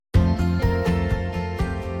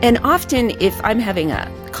And often if I'm having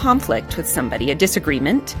a conflict with somebody, a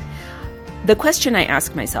disagreement, the question I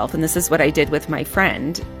ask myself, and this is what I did with my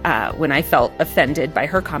friend when I felt offended by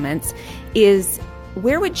her comments, is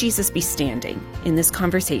where would Jesus be standing in this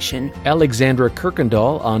conversation? Alexandra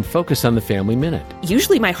Kirkendall on Focus on the Family Minute.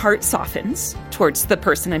 Usually my heart softens towards the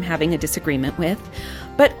person I'm having a disagreement with,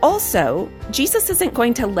 but also Jesus isn't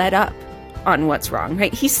going to let up on what's wrong,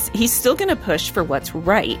 right? He's still going to push for what's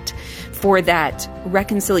right, for that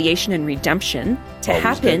reconciliation and redemption to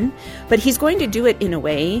happen, but he's going to do it in a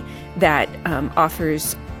way that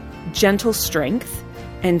offers gentle strength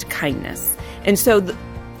and kindness. And so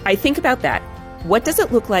I think about that. What does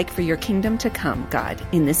it look like for your kingdom to come, God,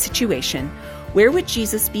 in this situation? Where would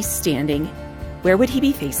Jesus be standing? Where would he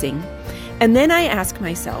be facing? And then I ask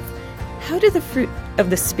myself, how do the fruit of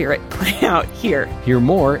the Spirit play out here? Hear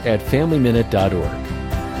more at FamilyMinute.org.